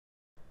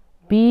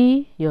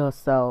Be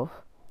yourself.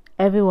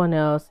 Everyone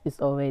else is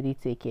already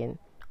taken.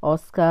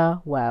 Oscar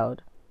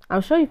Wilde.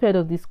 I'm sure you've heard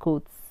of this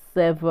quote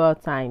several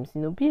times.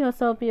 Be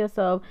yourself, be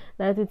yourself.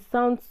 That it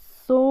sounds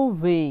so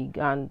vague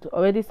and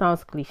already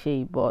sounds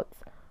cliche, but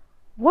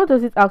what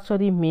does it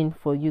actually mean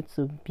for you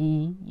to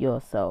be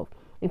yourself?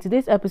 In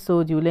today's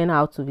episode, you'll learn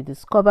how to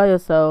rediscover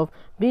yourself,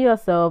 be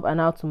yourself,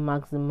 and how to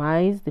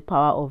maximize the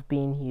power of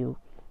being you.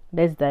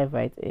 Let's dive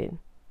right in.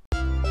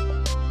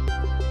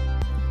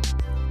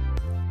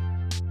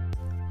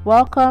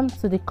 Welcome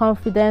to the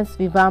Confidence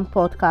Vivant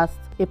podcast,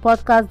 a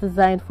podcast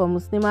designed for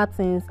Muslima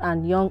teens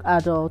and young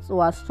adults who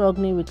are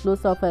struggling with low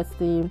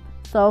self-esteem,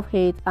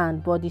 self-hate,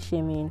 and body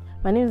shaming.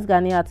 My name is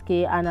Ganiat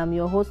K, and I'm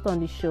your host on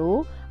the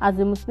show. As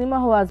a Muslima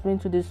who has been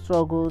through these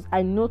struggles,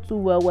 I know too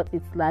well what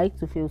it's like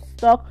to feel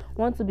stuck,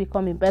 want to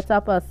become a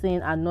better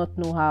person, and not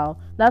know how.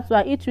 That's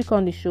why each week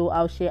on the show,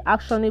 I'll share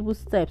actionable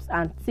steps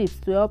and tips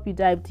to help you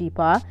dive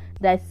deeper,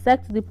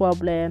 dissect the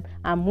problem,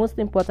 and most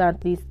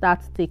importantly,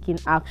 start taking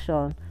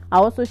action. I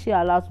also share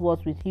Allah's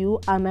words with you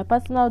and my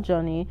personal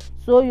journey,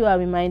 so you are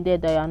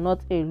reminded that you are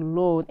not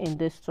alone in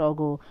this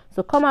struggle.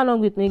 So come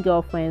along with me,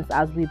 girlfriends,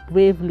 as we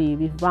bravely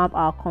revamp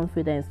our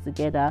confidence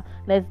together.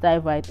 Let's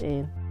dive right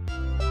in.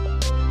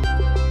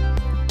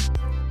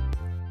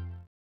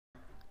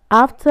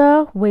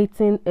 After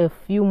waiting a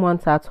few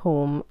months at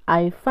home,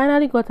 I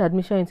finally got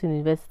admission into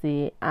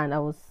university, and I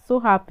was so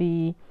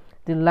happy,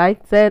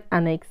 delighted,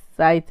 and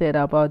excited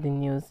about the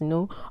news.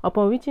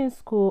 Upon reaching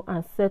school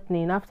and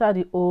settling after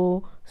the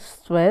whole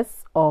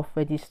stress of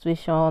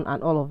registration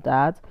and all of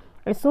that,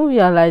 I soon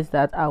realized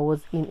that I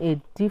was in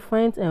a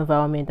different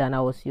environment than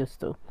I was used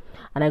to,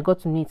 and I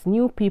got to meet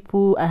new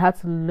people. I had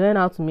to learn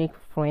how to make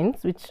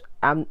friends, which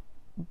I'm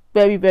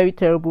very, very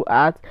terrible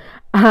at,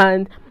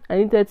 and I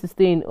needed to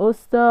stay in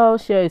hostel,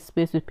 share a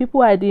space with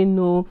people I didn't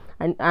know,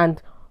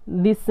 and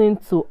listen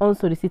to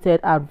unsolicited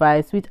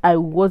advice, which I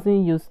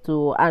wasn't used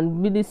to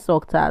and really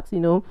sucked at.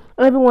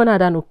 Everyone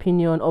had an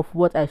opinion of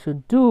what I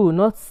should do,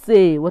 not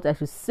say, what I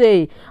should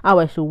say, how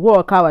I should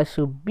work, how I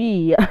should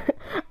be,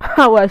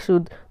 how I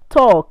should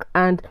talk,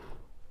 and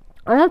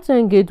I had to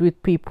engage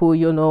with people,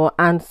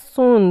 and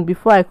soon,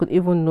 before I could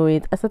even know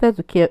it, I started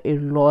to care a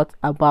lot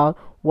about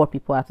what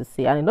people had to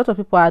say. And a lot of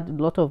people had a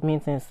lot of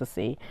mean things to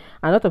say.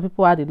 And a lot of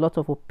people had a lot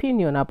of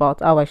opinion about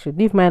how I should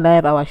live my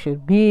life, how I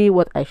should be,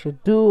 what I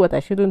should do, what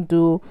I shouldn't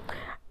do.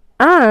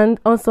 And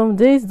on some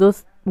days,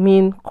 those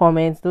mean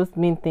comments, those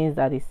mean things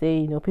that they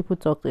say, people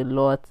talked a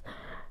lot.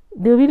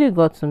 They really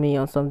got to me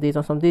on some days.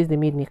 On some days, they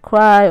made me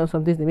cry. On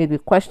some days, they made me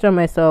question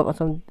myself. On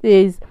some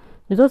days,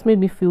 it just made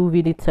me feel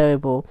really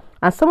terrible.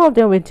 And some of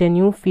them were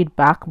genuine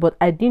feedback, but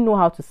I didn't know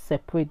how to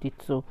separate the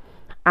two.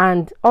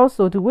 And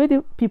also, the way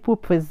the people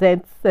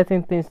present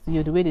certain things to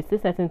you, the way they say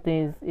certain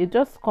things, it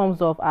just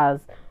comes off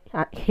as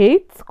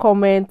hate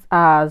comments,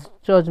 as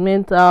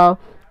judgmental,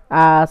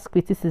 as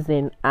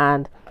criticism.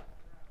 And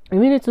it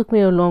really took me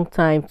a long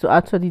time to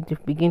actually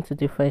begin to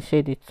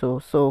differentiate the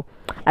two. So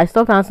I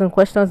stopped answering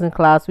questions in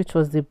class, which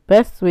was the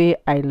best way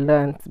I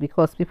learned,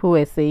 because people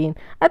were saying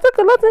I took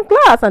a lot in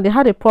class and they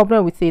had a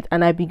problem with it,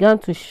 and I began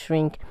to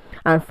shrink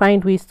and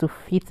find ways to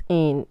fit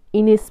in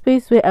a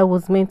space where I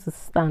was meant to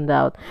stand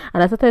out.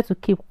 And I started to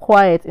keep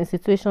quiet in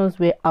situations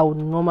where I would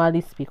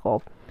normally speak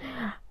up.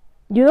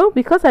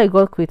 Because I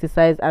got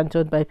criticized and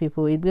judged by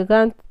people, it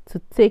began to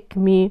take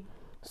me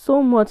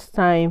so much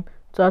time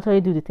to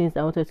actually do the things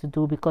I wanted to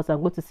do, because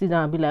I'm going to sit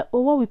down and be like,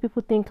 oh, what will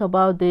people think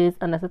about this?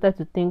 And I started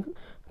to think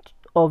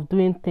of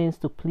doing things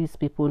to please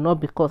people,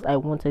 not because I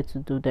wanted to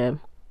do them.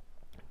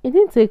 It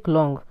didn't take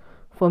long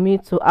for me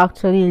to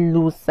actually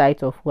lose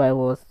sight of who I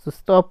was, to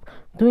stop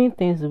doing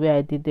things the way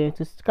I did them,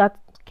 to start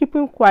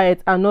keeping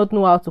quiet and not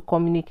know how to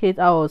communicate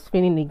how I was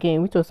feeling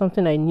again, which was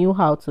something I knew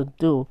how to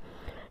do,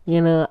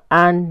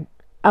 and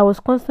I was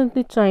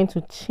constantly trying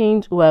to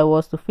change who I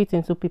was to fit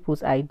into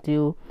people's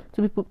ideal,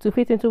 to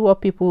fit into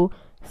what people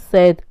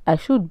said I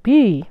should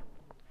be.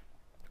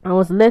 I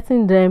was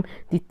letting them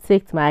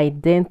dictate my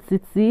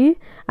identity,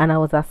 and I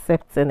was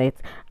accepting it.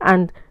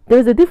 And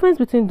there's a difference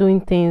between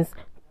doing things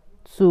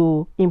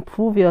to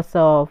improve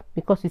yourself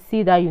because you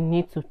see that you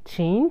need to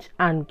change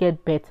and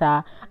get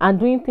better, and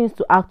doing things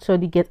to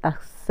actually get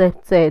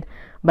accepted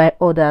by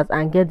others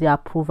and get the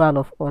approval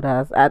of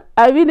others. And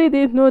I really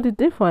didn't know the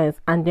difference.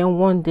 And then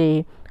one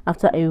day,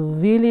 after a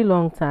really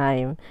long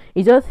time,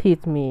 it just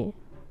hit me.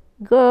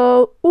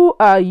 Girl, who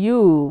are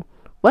you?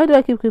 Why do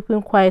I keep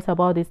keeping quiet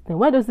about this thing?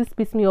 Why does this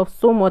piss me off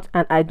so much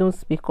and I don't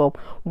speak up?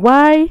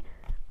 Why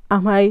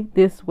am I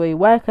this way?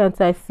 Why can't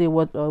I say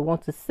what I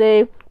want to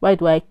say? Why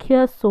do I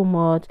care so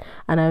much?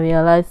 And I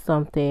realized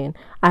something.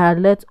 I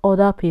had let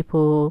other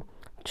people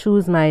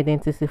choose my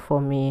identity for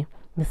me,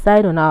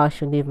 decide on how I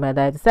should live my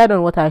life, decide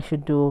on what I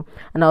should do,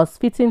 and I was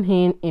fitting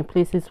in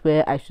places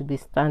where I should be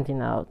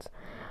standing out,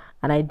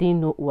 and I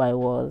didn't know who I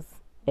was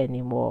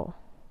anymore.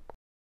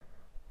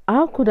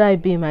 How could I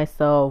be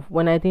myself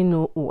when I didn't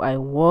know who I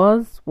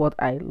was, what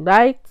I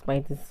liked, my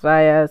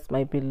desires,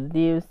 my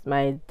beliefs,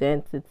 my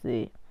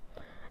identity?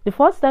 The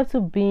first step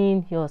to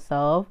being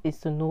yourself is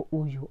to know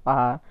who you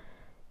are.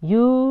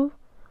 You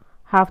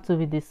have to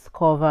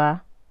rediscover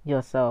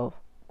yourself.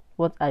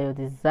 What are your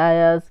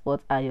desires?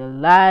 What are your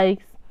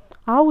likes?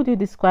 How would you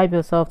describe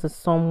yourself to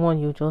someone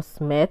you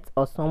just met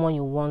or someone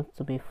you want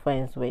to be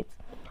friends with?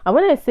 And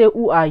when I say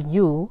who are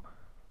you,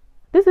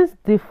 this is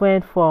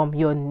different from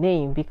your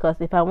name, because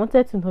if I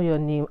wanted to know your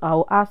name, I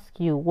will ask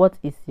you, what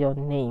is your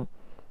name?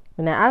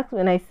 When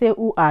I say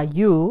who are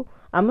you,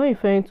 I'm not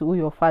referring to who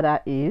your father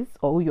is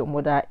or who your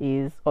mother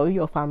is or who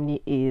your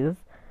family is.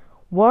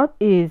 What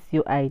is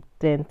your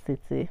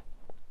identity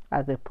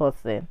as a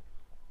person?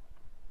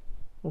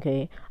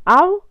 Okay,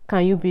 how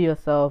can you be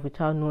yourself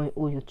without knowing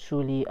who you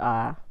truly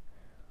are?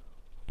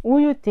 Who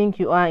you think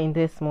you are in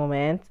this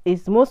moment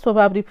is most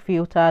probably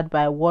filtered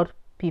by what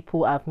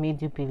people have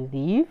made you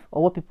believe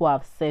or what people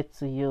have said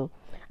to you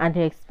and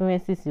the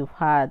experiences you've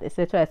had,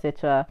 etc.,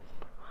 etc.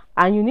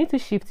 And you need to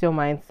shift your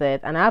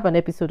mindset, and I have an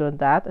episode on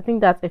that. I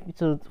think that's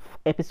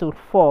episode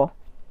 4.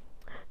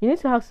 You need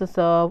to ask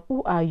yourself,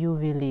 who are you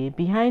really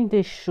behind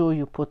this show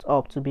you put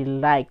up to be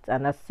liked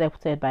and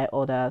accepted by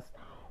others?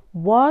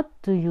 What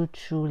do you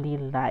truly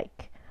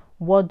like?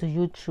 What do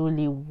you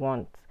truly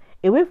want?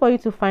 A way for you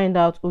to find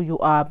out who you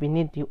are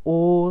beneath the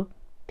whole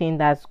thing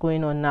that's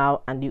going on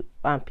now, and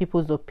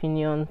people's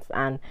opinions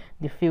and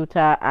the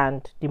filter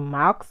and the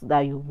marks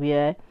that you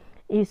wear,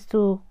 is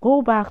to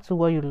go back to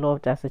what you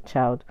loved as a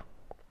child.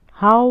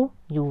 How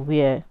you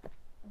were,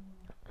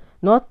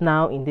 not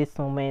now in this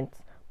moment,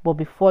 but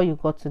before you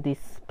got to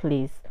this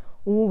place.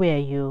 Who were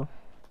you?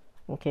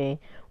 Okay,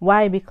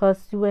 why?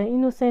 Because you were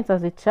innocent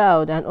as a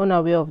child and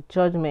unaware of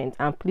judgment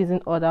and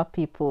pleasing other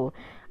people,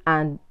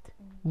 and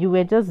you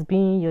were just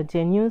being your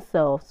genuine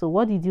self. So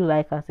what did you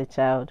like as a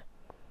child?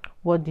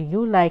 What do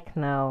you like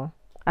now?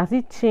 Has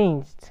it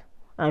changed?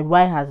 And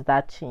why has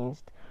that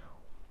changed?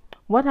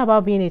 What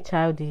about being a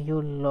child did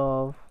you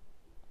love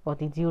or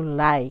did you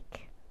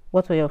like?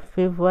 What were your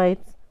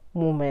favorite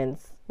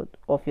moments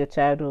of your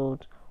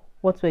childhood?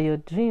 What were your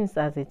dreams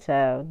as a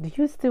child? Do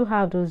you still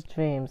have those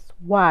dreams?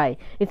 Why?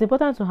 It's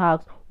important to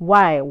ask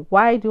why.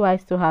 Why do I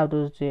still have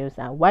those dreams?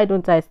 And why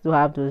don't I still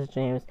have those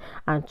dreams?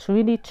 And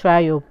truly try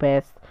your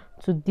best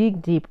to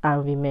dig deep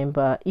and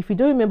remember. If you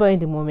don't remember in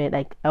the moment,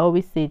 like I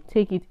always say,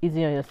 take it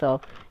easy on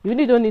yourself. You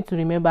really don't need to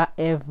remember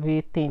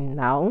everything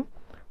now,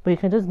 but you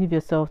can just give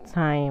yourself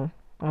time.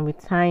 And with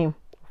time,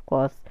 of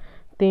course,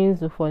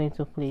 things will fall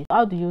into place.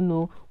 How do you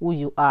know who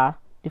you are?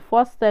 The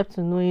first step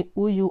to knowing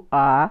who you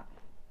are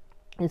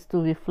is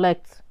to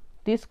reflect.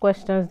 These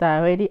questions that I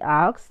already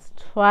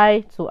asked,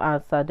 try to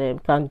answer them.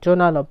 You can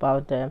journal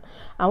about them.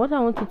 And what I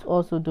want you to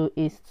also do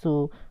is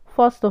to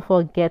first of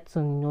all get to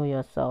know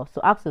yourself.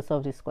 So ask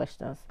yourself these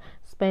questions.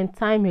 Spend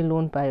time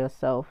alone by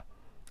yourself.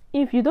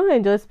 If you don't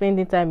enjoy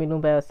spending time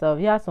alone by yourself,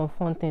 you have some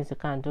fun things you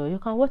can do. You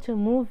can watch a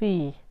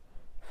movie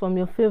from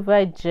your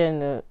favorite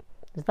genre.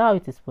 Is that how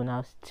it is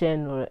pronounced?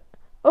 Genre.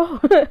 Oh,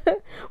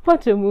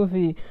 watch a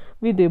movie,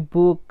 read a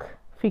book,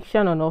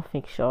 fiction or not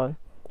fiction.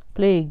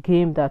 Play a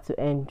game that you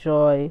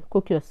enjoy.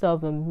 Cook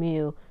yourself a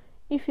meal.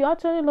 If you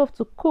actually love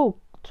to cook,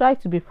 try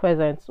to be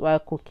present while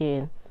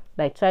cooking.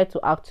 Like, try to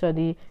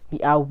actually be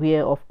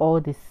aware of all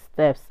the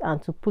steps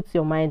and to put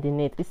your mind in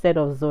it instead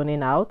of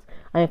zoning out.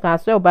 And you can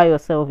as well buy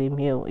yourself a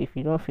meal if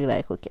you don't feel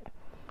like cooking.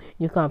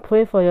 You can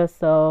pray for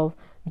yourself,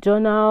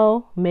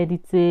 journal,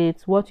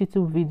 meditate, watch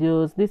YouTube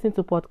videos, listen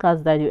to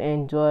podcasts that you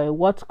enjoy,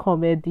 watch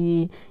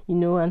comedy,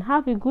 and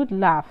have a good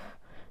laugh.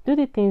 Do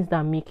the things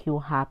that make you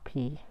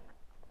happy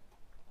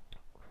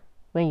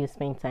when you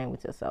spend time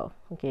with yourself.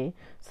 Okay,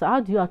 so how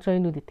do you actually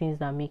know the things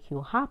that make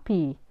you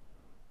happy?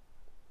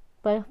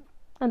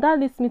 And that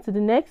leads me to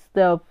the next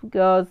step,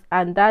 girls,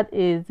 and that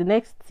is the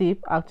next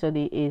tip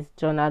actually is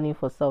journaling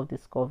for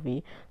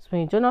self-discovery. So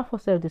when you journal for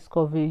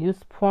self-discovery,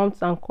 use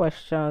prompts and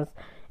questions.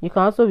 You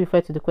can also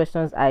refer to the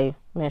questions I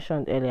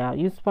mentioned earlier.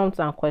 Use prompts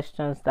and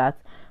questions that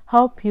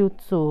help you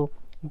to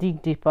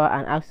dig deeper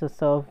and ask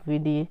yourself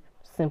really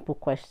simple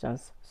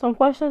questions. Some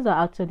questions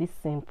are actually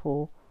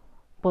simple,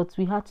 but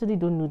we actually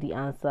don't know the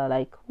answer.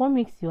 Like, what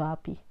makes you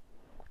happy?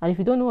 And if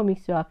you don't know what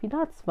makes you happy,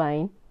 that's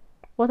fine.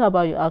 What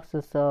about you ask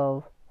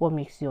yourself, what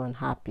makes you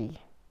unhappy?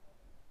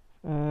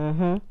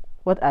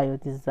 What are your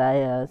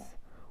desires?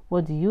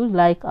 What do you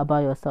like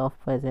about yourself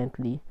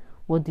presently?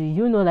 What do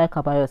you not like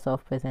about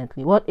yourself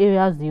presently? What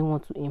areas do you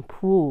want to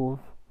improve?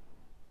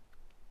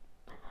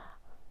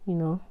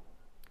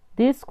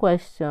 These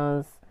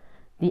questions,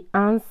 the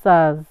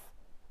answers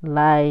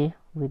lie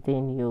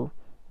within you.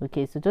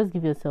 Okay, so just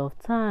give yourself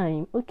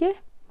time. Okay,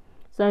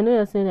 so I know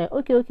you're saying like,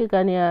 okay,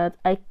 Ganiat,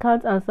 I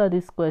can't answer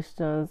these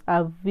questions.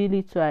 I've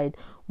really tried.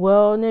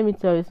 Well, let me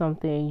tell you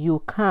something.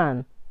 You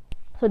can.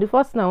 So the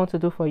first thing I want to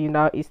do for you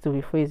now is to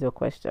rephrase your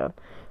question.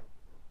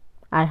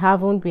 I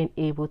haven't been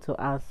able to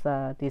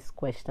answer these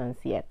questions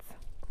yet.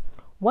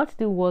 What's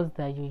the words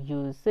that you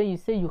use? So you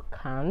say you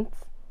can't,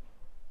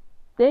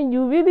 then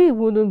you really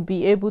wouldn't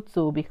be able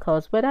to,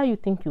 because whether you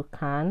think you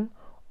can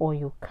or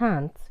you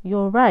can't,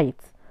 you're right.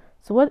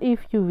 So what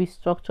if you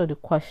restructure the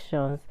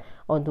questions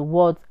or the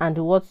words and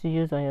the words you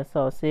use on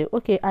yourself? Say,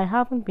 okay, I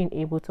haven't been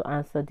able to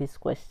answer these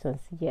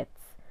questions yet.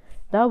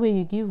 That way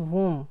you give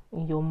room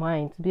in your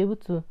mind to be able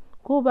to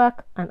go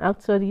back and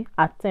actually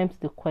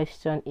attempt the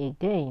question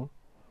again.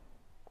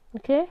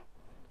 Okay.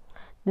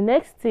 The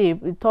next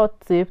tip, the third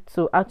tip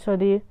to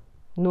actually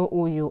know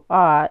who you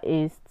are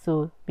is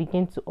to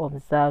begin to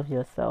observe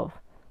yourself.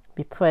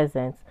 Be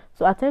present.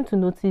 So attempt to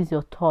notice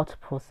your thought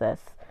process.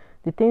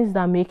 The things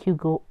that make you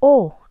go,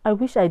 oh, I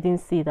wish I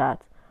didn't say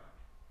that.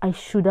 I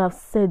should have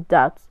said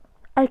that.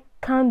 I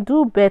can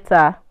do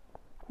better.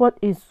 What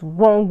is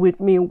wrong with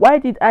me? Why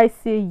did I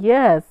say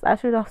yes? I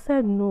should have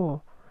said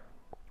no.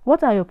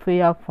 What are your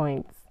prayer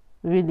points?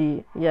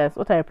 Really, yes.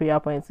 What are your prayer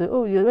points? So,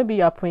 oh, maybe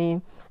you are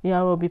praying, yeah,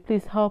 Robbie,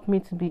 please help me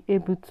to be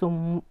able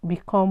to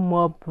become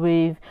more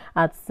brave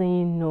at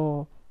saying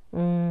no.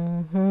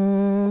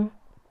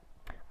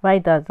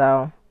 Write that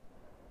down.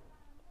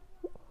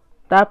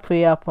 That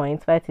prayer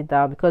point, write it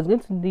down, because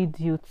it's going to lead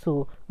you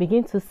to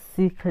begin to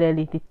see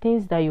clearly the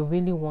things that you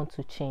really want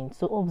to change.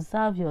 So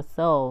observe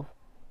yourself.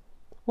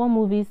 What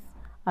movies,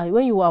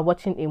 when you are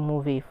watching a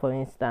movie, for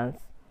instance,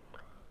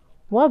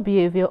 what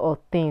behavior or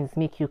things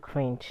make you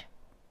cringe?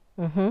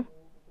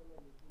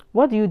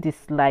 What do you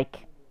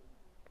dislike?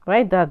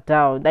 Write that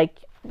down. Like,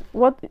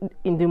 what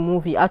in the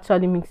movie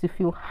actually makes you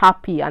feel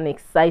happy and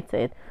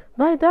excited?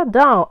 Write that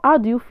down. How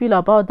do you feel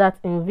about that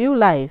in real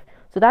life?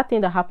 So that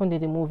thing that happened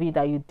in the movie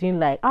that you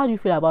didn't like, how do you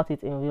feel about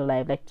it in real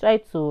life? Like, try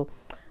to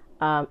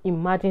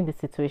imagine the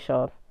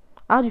situation.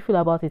 How do you feel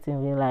about it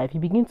in real life? You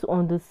begin to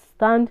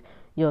understand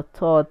your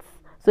thoughts.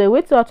 So a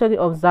way to actually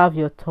observe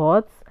your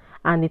thoughts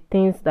and the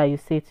things that you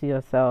say to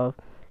yourself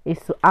is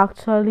to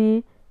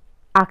actually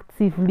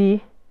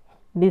actively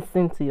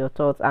listen to your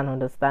thoughts and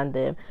understand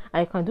them.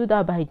 And you can do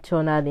that by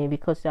journaling,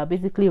 because you are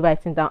basically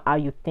writing down how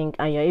you think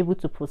and you're able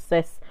to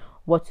process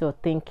what you're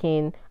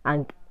thinking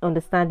and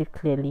understand it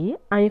clearly.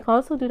 And you can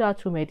also do that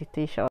through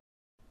meditation.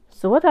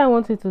 So what I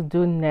want you to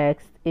do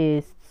next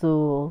is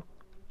to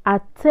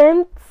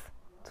attempt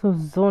to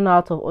zone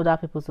out of other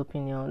people's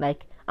opinion.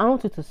 Like, I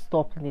want you to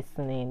stop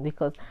listening,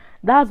 because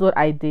that's what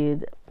I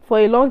did. For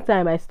a long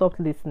time, I stopped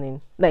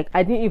listening. Like,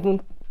 I didn't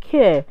even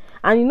care.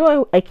 And you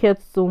know, I cared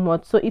so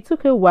much. So it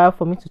took a while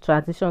for me to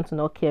transition to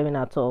not caring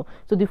at all.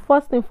 So the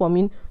first thing for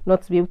me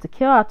not to be able to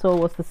care at all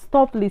was to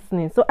stop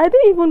listening. So I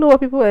didn't even know what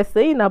people were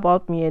saying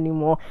about me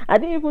anymore. I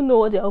didn't even know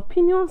what their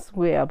opinions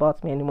were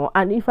about me anymore.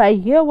 And if I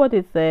hear what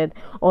they said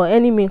or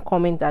any main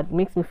comment that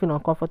makes me feel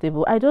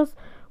uncomfortable, I just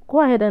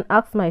go ahead and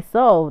ask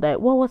myself, like,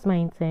 what was my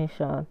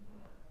intention?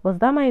 Was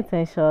that my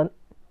intention?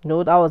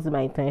 No, that wasn't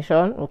my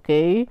intention.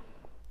 Okay,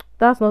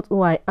 that's not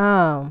who I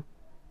am.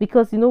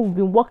 Because, you know, we've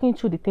been walking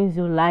through the things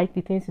you like,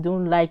 the things you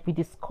don't like,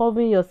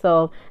 rediscovering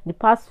yourself. The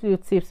past few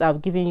tips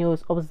I've given you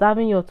is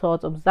observing your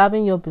thoughts,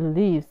 observing your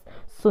beliefs.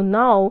 So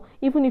now,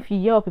 even if you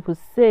hear what people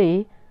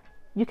say,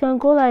 you can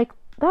go like,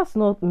 that's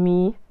not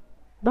me.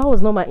 That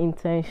was not my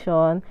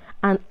intention.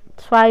 And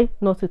try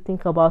not to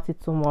think about it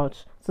too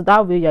much. So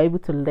that way you're able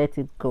to let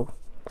it go.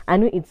 I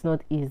know it's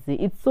not easy.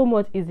 It's so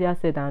much easier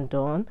said than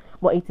done,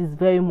 but it is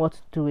very much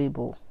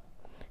doable.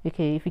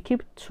 Okay, if you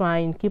keep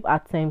trying, keep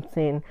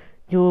attempting,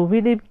 you will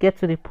really get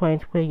to the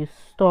point where you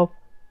stop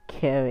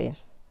caring.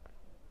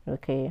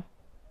 Okay,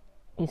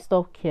 you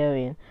stop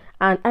caring.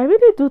 And I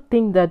really do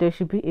think that there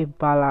should be a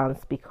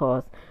balance,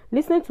 because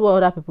listening to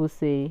what other people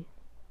say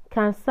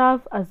can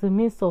serve as a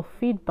means of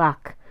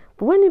feedback.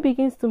 But when it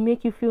begins to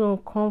make you feel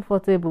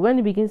uncomfortable, when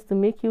it begins to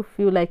make you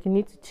feel like you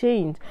need to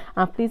change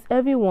and please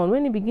everyone,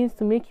 when it begins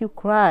to make you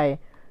cry,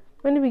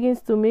 when it begins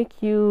to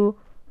make you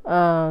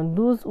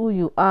lose who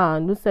you are,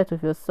 lose sight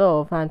of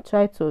yourself and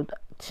try to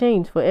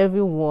change for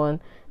everyone,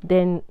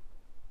 then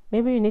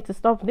maybe you need to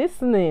stop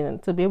listening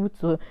to be able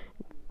to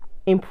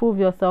improve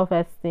your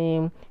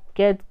self-esteem,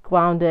 get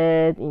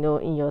grounded, you know,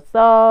 in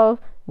yourself,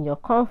 in your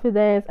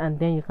confidence, and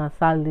then you can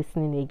start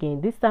listening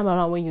again. This time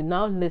around, when you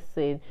now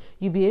listen,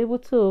 you'll be able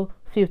to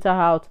filter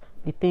out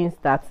the things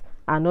that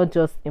are not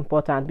just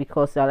important,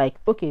 because you're like,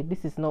 okay,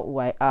 this is not who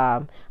I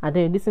am, and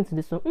then you listen to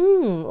this one,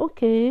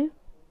 okay,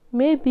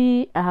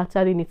 maybe I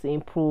actually need to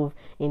improve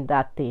in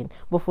that thing.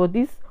 But for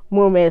this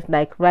moment,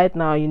 like right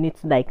now, you need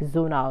to like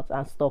zone out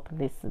and stop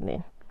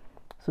listening,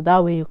 so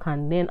that way you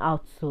can learn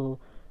how to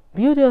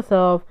build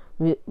yourself,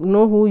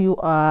 know who you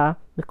are,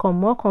 become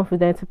more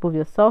confident, improve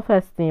your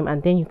self-esteem,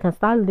 and then you can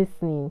start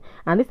listening.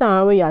 And this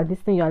time when you are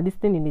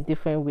listening in a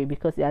different way,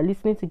 because you are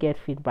listening to get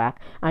feedback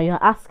and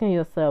you're asking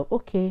yourself,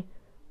 okay,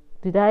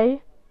 do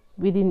I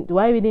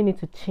really need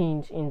to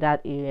change in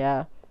that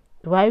area?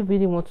 Do I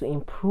really want to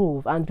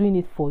improve? And doing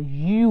it for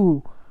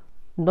you,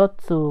 not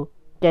to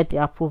get the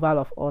approval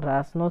of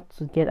others, not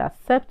to get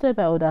accepted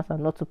by others,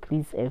 and not to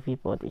please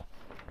everybody.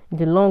 In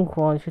the long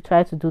run, you should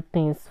try to do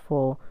things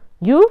for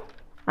you,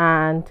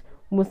 and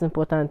most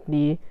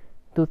importantly,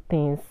 do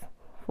things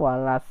for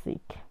Allah's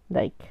sake.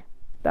 Like,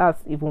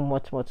 that's even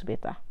much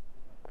better.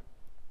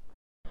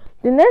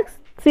 The next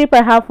tip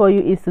I have for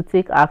you is to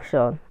take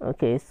action.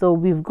 Okay, so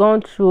we've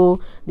gone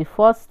through the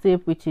first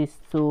tip, which is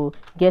to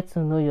get to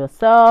know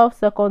yourself.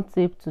 Second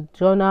tip, to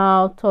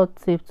journal. Third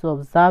tip, to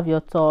observe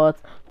your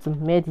thoughts, to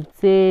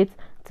meditate.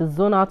 to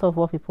zone out of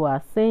what people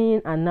are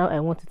saying, and now I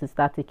want you to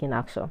start taking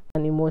action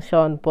and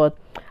emotion. But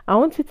I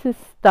want you to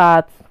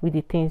start with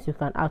the things you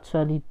can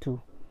actually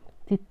do.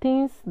 The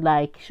things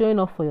like showing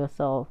up for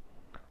yourself,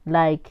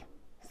 like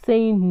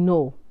saying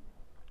no.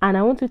 And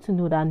I want you to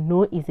know that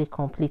no is a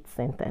complete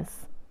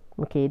sentence.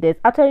 Okay, there's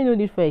actually no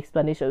need for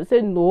explanation. You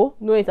say no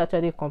is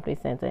actually a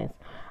complete sentence.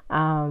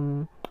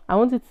 I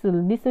want you to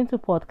listen to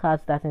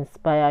podcasts that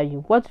inspire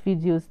you, watch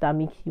videos that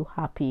make you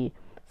happy,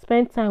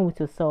 spend time with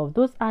yourself.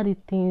 Those are the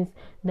things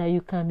that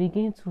you can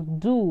begin to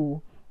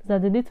do. Those are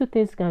the little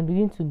things you can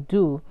begin to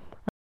do.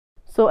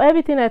 So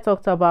everything I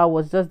talked about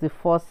was just the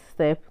first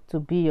step to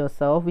be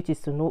yourself, which is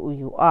to know who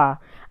you are.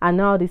 And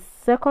now the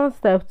second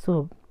step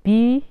to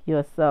be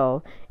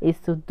yourself is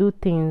to do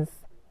things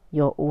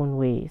your own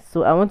way.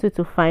 So I want you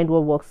to find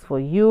what works for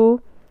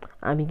you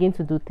and begin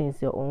to do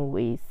things your own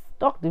ways.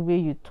 Talk the way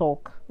you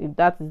talk, if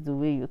that is the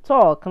way you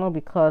talk, not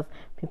because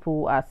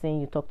people are saying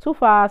you talk too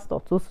fast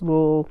or too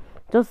slow.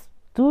 Just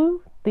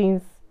do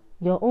things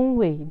your own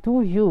way.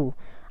 Do you.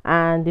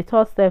 And the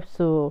third step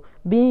to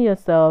being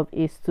yourself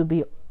is to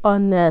be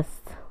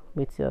honest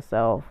with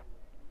yourself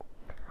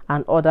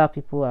and other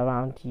people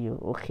around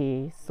you.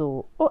 Okay,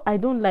 so I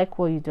don't like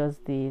what you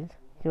just did.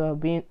 You are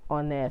being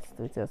honest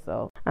with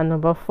yourself. And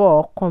number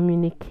 4,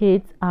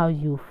 communicate how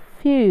you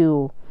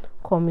feel.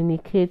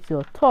 Communicate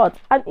your thoughts.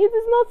 And it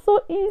is not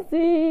so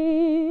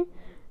easy,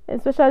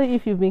 especially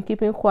if you've been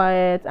keeping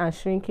quiet and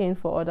shrinking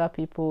for other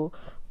people.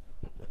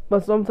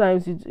 But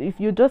sometimes if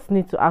you just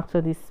need to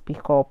actually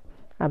speak up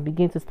and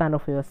begin to stand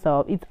up for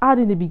yourself. It's hard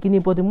in the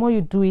beginning, but the more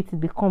you do it, it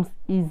becomes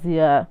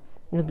easier.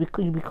 You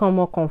become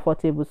more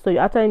comfortable. So you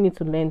actually need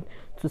to learn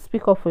to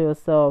speak up for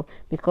yourself,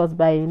 because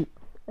by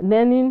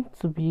learning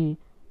to be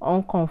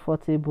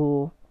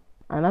uncomfortable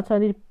and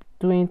actually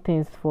doing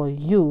things for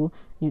you,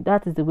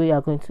 that is the way you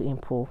are going to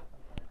improve.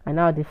 And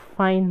now the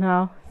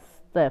final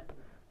step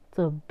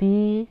to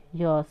be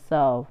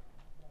yourself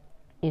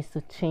is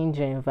to change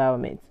your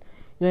environment.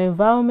 Your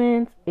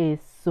environment is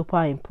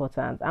super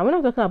important. And when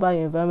I'm talking about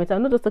your environment,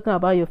 I'm not just talking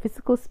about your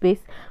physical space.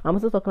 I'm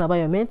also talking about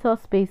your mental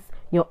space,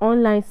 your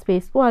online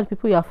space. Who are the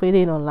people you are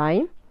following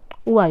online?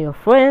 Who are your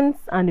friends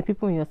and the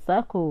people in your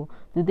circle?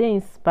 Did they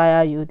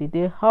inspire you? Did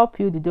they help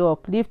you? Did they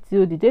uplift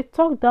you? Did they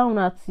talk down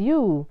at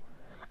you?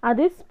 At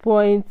this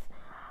point,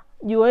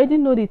 you already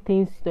know the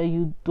things that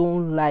you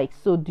don't like.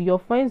 So do your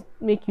friends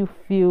make you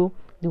feel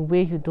the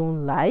way you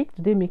don't like?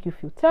 Do they make you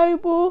feel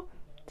terrible?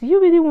 Do you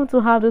really want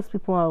to have those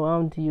people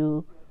around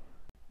you?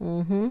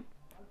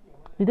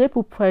 Did they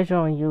put pressure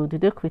on you?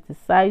 Did they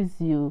criticize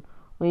you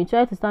when you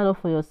try to stand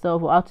up for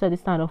yourself, or actually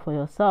stand up for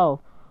yourself?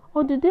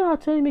 Or did they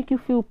actually make you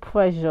feel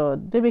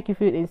pressured? Did they make you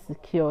feel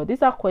insecure?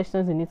 These are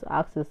questions you need to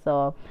ask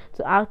yourself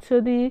to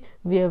actually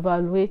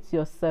reevaluate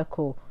your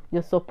circle.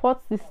 Your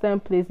support system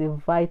plays a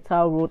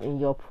vital role in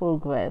your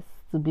progress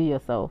to be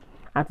yourself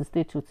and to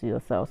stay true to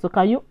yourself. So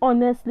can you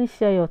honestly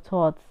share your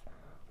thoughts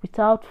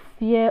without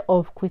fear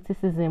of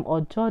criticism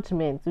or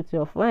judgment with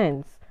your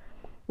friends?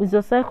 Is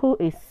your circle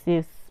a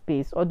safe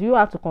space, or do you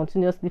have to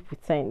continuously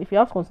pretend? If you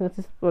have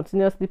to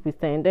continuously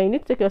pretend, then you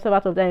need to take yourself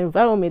out of that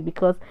environment,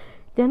 because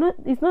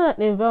it's not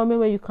an environment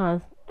where you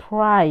can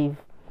thrive.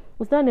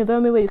 It's not an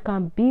environment where you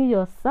can be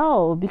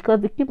yourself, because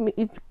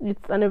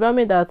it's an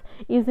environment that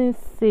isn't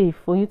safe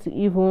for you to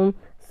even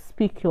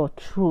speak your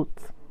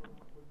truth.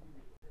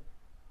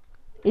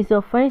 Is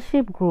your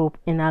friendship group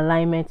in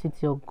alignment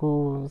with your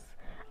goals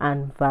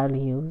and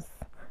values?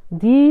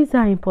 These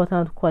are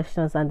important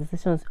questions and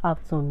decisions you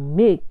have to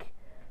make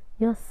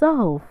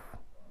yourself.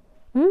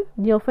 Do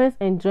your friends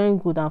enjoy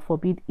good and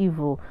forbid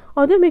evil,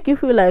 or they make you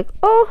feel like,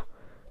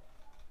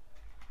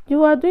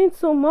 you are doing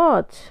so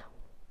much?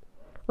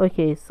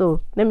 Okay,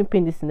 so let me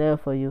paint this scenario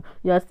for you.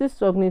 You are still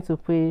struggling to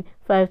pray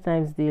 5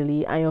 times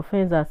daily, and your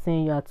friends are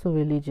saying you are too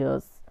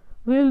religious.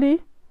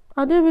 Really?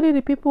 Are they really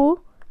the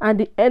people and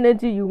the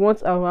energy you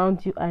want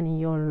around you and in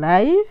your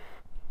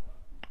life?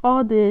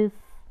 All this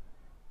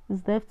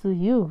is left to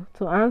you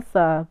to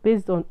answer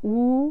based on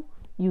who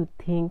you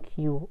think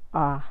you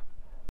are.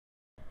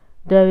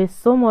 There is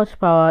so much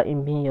power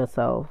in being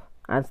yourself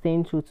and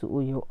staying true to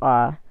who you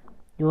are.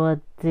 You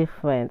are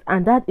different,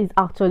 and that is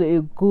actually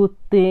a good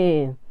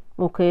thing.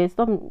 Okay,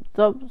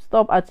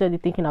 stop actually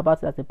thinking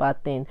about it as a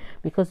bad thing,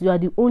 because you are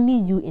the only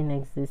you in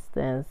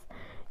existence.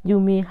 You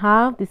may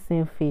have the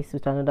same face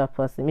with another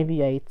person. Maybe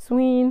you are a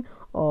twin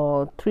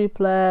or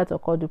triplet or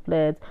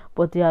quadruplet,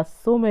 but there are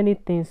so many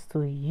things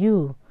to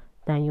you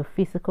than your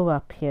physical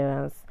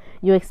appearance,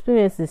 your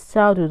experiences,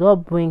 childhood,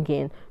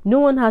 upbringing. No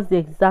one has the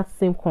exact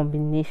same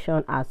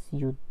combination as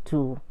you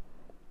do.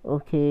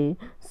 Okay,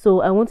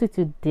 so I want you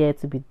to dare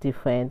to be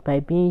different by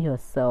being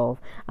yourself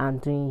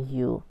and doing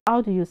you. How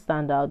do you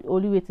stand out? The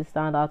only way to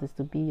stand out is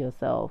to be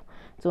yourself,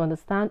 to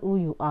understand who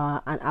you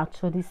are and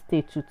actually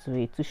stay true to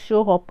it, to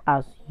show up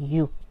as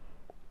you,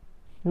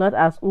 not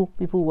as who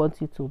people want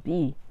you to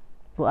be,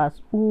 but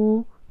as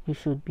who you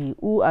should be,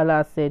 who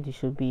Allah said you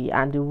should be,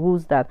 and the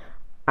rules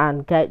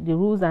and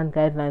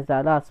guidelines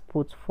that Allah has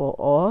put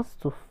for us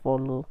to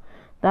follow.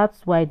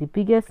 That's why the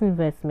biggest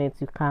investment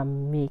you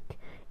can make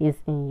is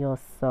in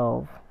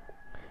yourself.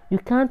 You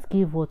can't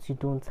give what you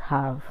don't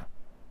have.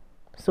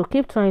 So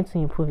keep trying to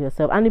improve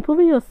yourself. And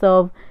improving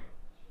yourself,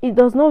 it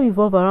does not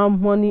revolve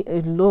around money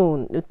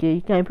alone. Okay,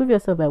 you can improve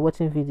yourself by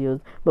watching videos,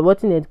 by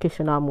watching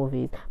educational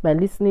movies, by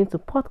listening to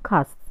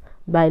podcasts,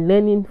 by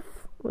learning,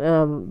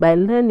 by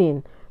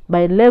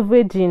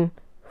leveraging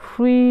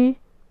free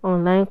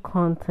online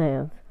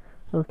content.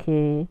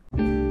 Okay.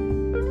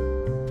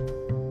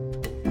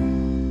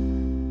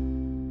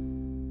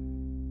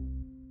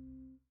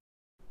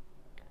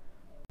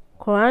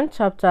 Quran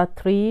chapter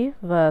 3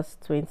 verse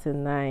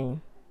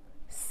 29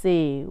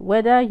 say,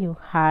 whether you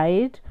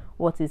hide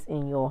what is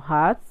in your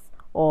hearts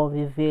or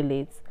reveal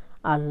it,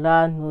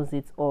 Allah knows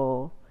it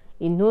all.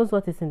 He knows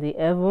what is in the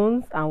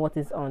heavens and what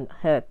is on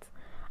earth,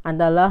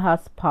 and Allah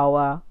has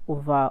power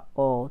over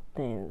all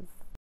things.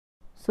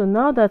 So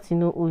now that you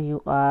know who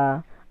you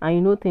are, and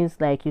you know things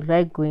like you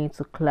like going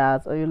to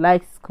class or you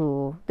like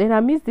school, then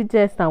amidst the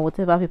jest and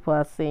whatever people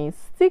are saying,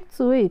 stick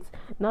to it.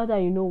 Now that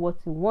you know what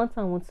you want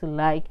and what you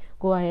like,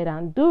 go ahead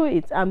and do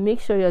it, and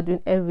make sure you're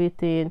doing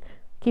everything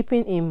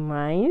keeping in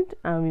mind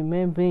and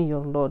remembering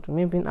your Lord,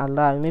 remembering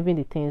Allah, remembering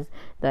the things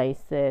that He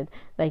said.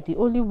 Like, the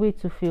only way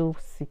to feel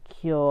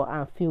secure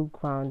and feel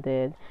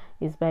grounded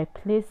is by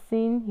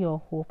placing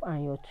your hope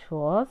and your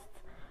trust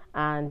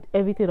and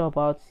everything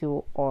about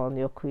you on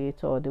your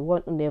Creator, the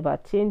one who never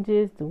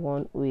changes, the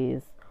one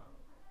who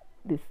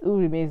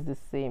remains the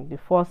same, the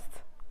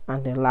first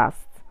and the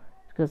last.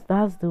 Because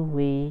that's the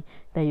way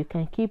that you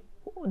can keep,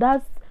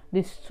 that's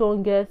the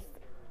strongest,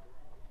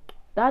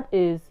 that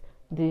is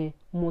the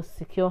most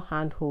secure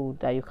handhold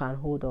that you can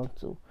hold on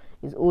to,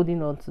 is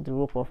holding on to the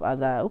rope of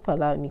Allah. I hope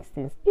Allah makes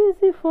things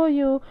easy for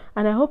you,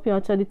 and I hope you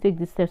actually take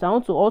these steps. I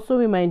want to also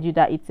remind you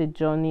that it's a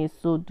journey,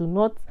 so do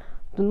not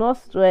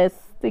stress.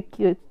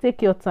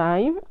 Take your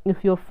time.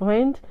 If your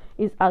friend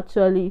is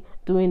actually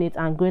doing it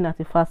and going at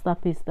a faster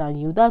pace than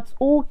you, that's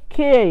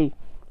okay.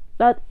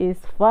 That is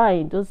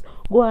fine. Just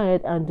go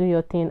ahead and do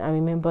your thing, and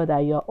remember that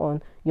you're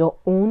on your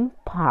own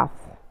path.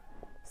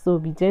 So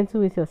be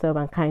gentle with yourself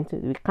and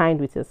be kind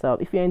with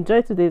yourself. If you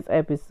enjoyed today's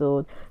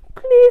episode,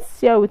 please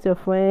share with your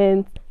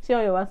friends. Share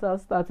on your WhatsApp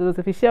status.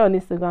 If you share on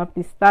Instagram,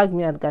 please tag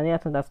me at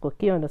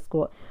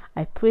Ganiat_K_.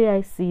 I pray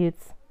I see it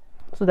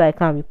so that I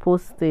can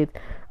repost it.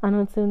 And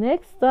until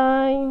next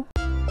time,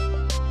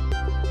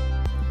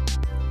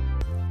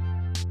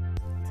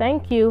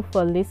 thank you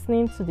for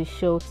listening to the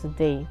show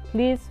today.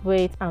 Please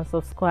rate and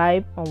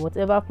subscribe on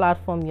whatever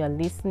platform you're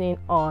listening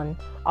on.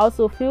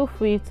 Also, feel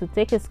free to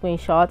take a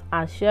screenshot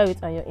and share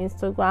it on your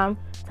Instagram.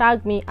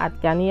 Tag me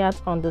at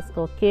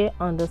Ganiat_K_.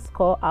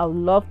 I would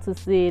love to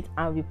see it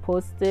and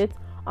repost it.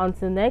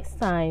 Until next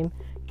time,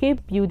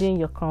 keep building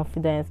your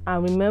confidence,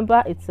 and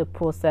remember, it's a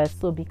process,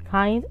 so be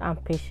kind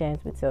and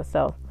patient with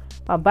yourself.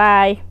 Bye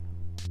bye.